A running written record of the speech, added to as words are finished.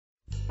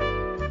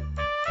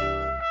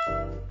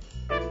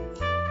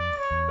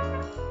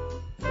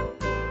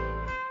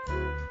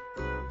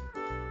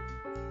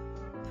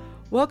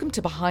Welcome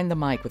to Behind the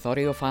Mic with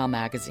AudioFile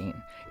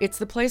Magazine. It's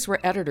the place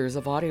where editors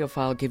of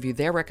AudioFile give you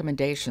their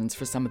recommendations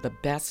for some of the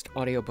best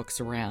audiobooks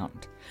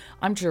around.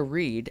 I'm Joe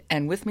Reed,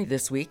 and with me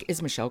this week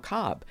is Michelle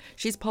Cobb.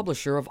 She's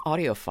publisher of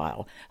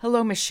AudioFile.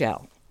 Hello,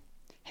 Michelle.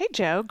 Hey,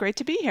 Joe. Great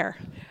to be here.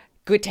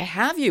 Good to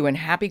have you, and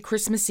happy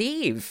Christmas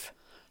Eve.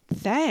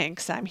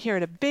 Thanks. I'm here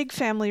at a big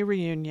family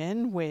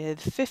reunion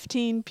with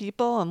 15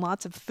 people and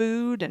lots of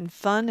food and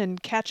fun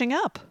and catching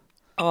up.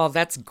 Oh,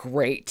 that's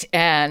great.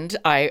 And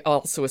I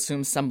also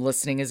assume some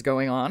listening is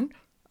going on.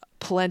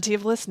 Plenty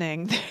of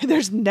listening.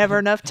 There's never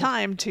enough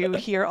time to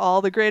hear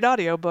all the great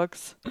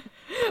audiobooks.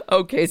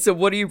 Okay, so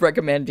what are you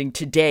recommending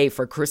today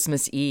for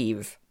Christmas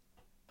Eve?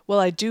 Well,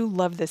 I do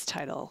love this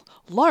title,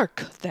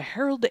 Lark, the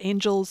Herald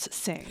Angels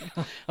Sing,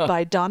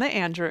 by Donna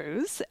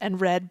Andrews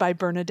and read by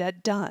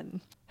Bernadette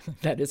Dunn.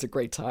 That is a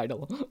great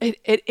title.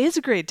 It is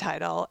a great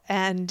title,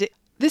 and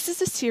this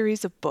is a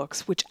series of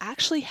books which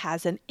actually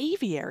has an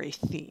aviary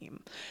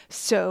theme.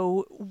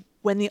 So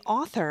when the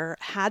author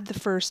had the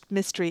first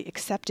mystery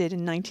accepted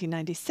in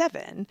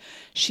 1997,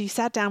 she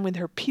sat down with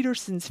her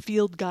Peterson's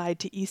Field Guide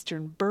to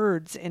Eastern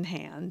Birds in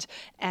hand,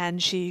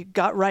 and she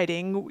got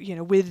writing,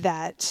 with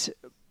that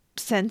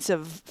sense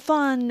of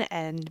fun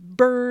and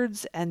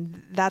birds,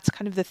 and that's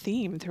kind of the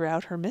theme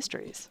throughout her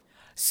mysteries.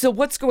 So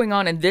what's going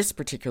on in this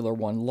particular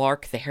one,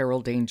 Lark, the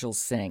Herald Angels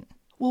Sing?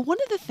 Well, one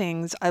of the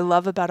things I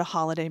love about a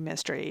holiday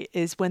mystery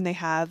is when they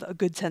have a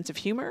good sense of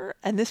humor,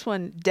 and this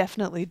one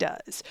definitely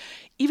does.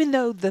 Even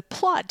though the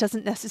plot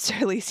doesn't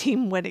necessarily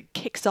seem when it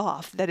kicks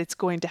off that it's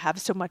going to have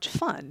so much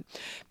fun,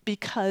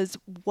 because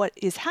what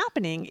is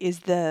happening is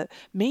the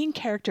main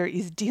character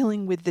is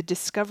dealing with the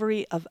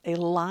discovery of a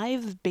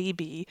live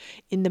baby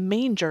in the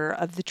manger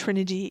of the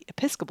Trinity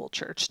Episcopal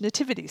Church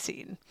nativity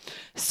scene.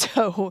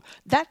 So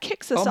that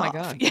kicks us off. Oh my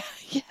God. Yeah,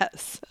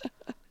 yes.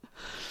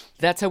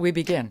 That's how we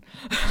begin.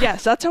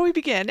 Yes, that's how we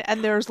begin.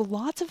 And there's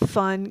lots of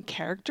fun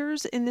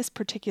characters in this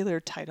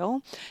particular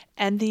title.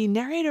 And the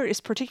narrator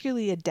is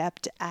particularly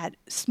adept at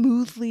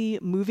smoothly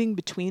moving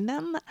between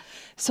them.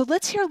 So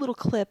let's hear a little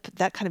clip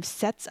that kind of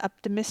sets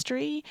up the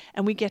mystery,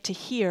 and we get to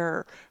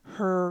hear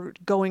her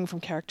going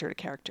from character to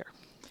character.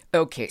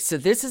 Okay, so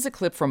this is a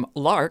clip from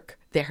Lark,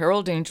 the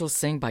Herald Angels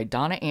Sing by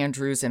Donna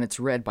Andrews, and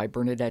it's read by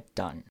Bernadette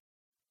Dunn.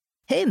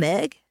 Hey,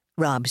 Meg,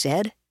 Rob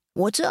said.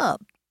 What's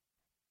up?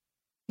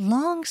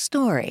 Long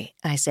story,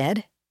 I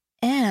said,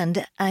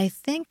 and I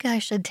think I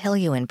should tell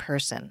you in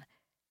person.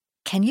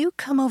 Can you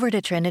come over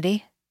to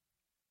Trinity?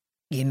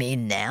 You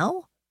mean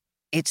now?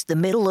 It's the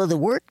middle of the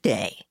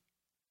workday.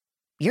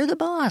 You're the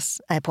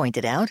boss, I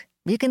pointed out.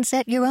 You can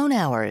set your own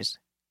hours.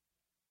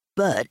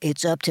 But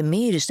it's up to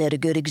me to set a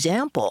good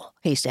example,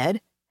 he said.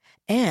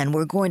 And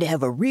we're going to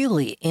have a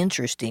really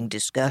interesting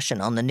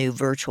discussion on the new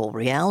virtual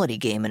reality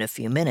game in a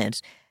few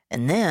minutes.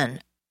 And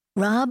then,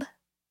 Rob,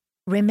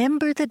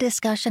 remember the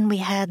discussion we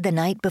had the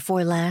night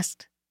before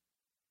last?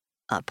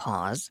 A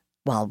pause,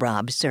 while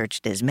Rob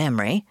searched his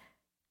memory.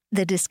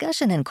 The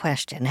discussion in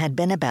question had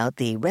been about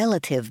the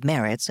relative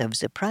merits of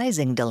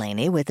surprising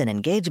Delaney with an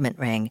engagement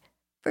ring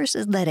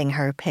versus letting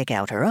her pick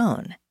out her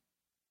own.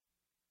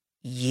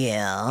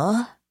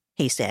 Yeah,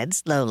 he said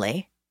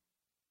slowly.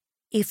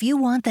 If you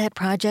want that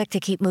project to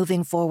keep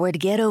moving forward,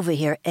 get over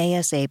here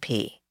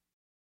ASAP.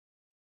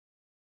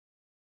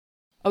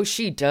 Oh,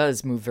 she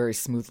does move very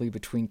smoothly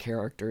between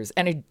characters,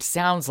 and it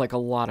sounds like a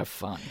lot of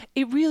fun.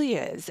 It really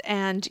is.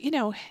 And,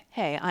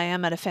 hey, I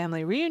am at a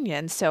family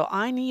reunion, so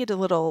I need a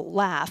little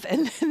laugh.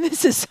 And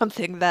this is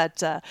something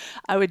that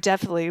I would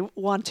definitely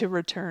want to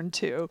return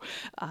to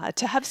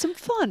have some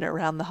fun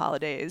around the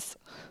holidays.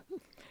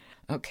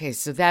 Okay,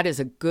 so that is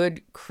a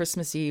good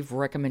Christmas Eve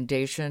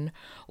recommendation.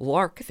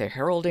 Lark, the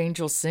Herald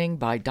Angels Sing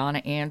by Donna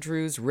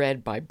Andrews,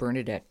 read by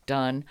Bernadette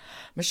Dunn.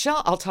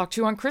 Michelle, I'll talk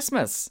to you on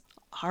Christmas.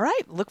 All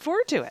right. Look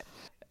forward to it.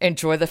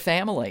 Enjoy the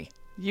family.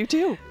 You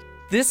too.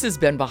 This has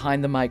been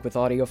Behind the Mic with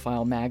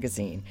AudioFile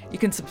Magazine. You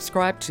can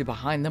subscribe to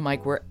Behind the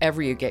Mic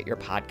wherever you get your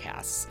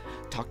podcasts.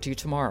 Talk to you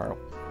tomorrow.